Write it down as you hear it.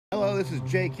this is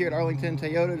Jake here at Arlington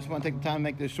Toyota. Just want to take the time to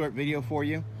make this short video for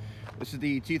you. This is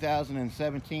the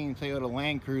 2017 Toyota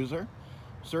Land Cruiser,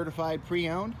 certified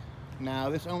pre-owned. Now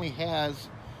this only has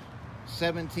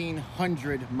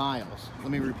 1,700 miles. Let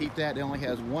me repeat that. It only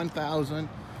has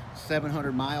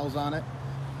 1,700 miles on it,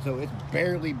 so it's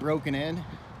barely broken in.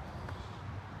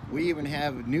 We even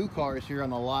have new cars here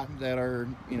on the lot that are,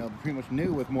 pretty much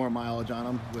new with more mileage on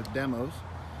them with demos.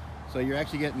 So you're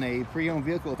actually getting a pre-owned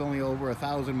vehicle with only over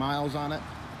 1,000 miles on it,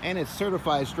 and it's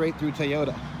certified straight through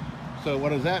Toyota. So what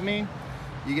does that mean?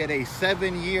 You get a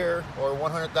 7-year or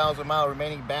 100,000 mile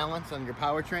remaining balance on your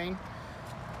powertrain,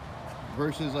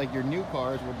 versus like your new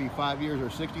cars would be 5 years or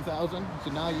 60,000.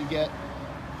 So now you get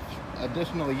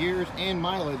additional years and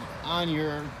mileage on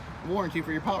your warranty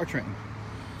for your powertrain.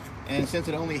 And since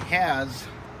it only has,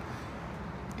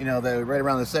 right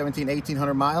around the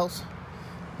 1,800 miles,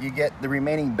 you get the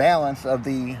remaining balance of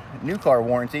the new car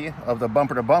warranty of the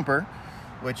bumper to bumper,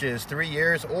 which is 3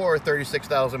 years or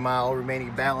 36,000 mile remaining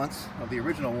balance of the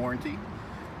original warranty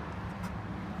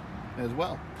as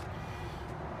well.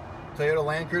 Toyota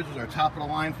Land Cruisers are top of the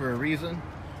line for a reason.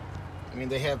 I mean,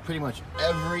 they have pretty much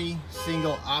every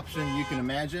single option you can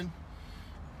imagine.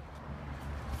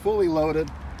 Fully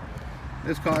loaded.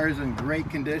 This car is in great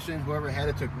condition. Whoever had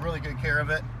it took really good care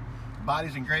of it.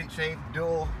 Body's in great shape.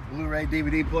 Dual Blu-ray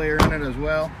DVD player in it as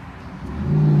well.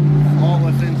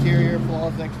 Flawless interior,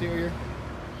 flawless exterior.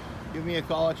 Give me a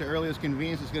call at your earliest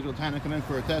convenience to schedule time to come in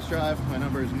for a test drive. My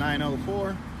number is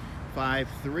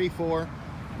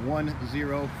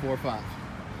 904-534-1045.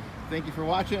 Thank you for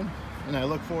watching, and I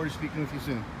look forward to speaking with you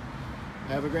soon.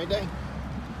 Have a great day.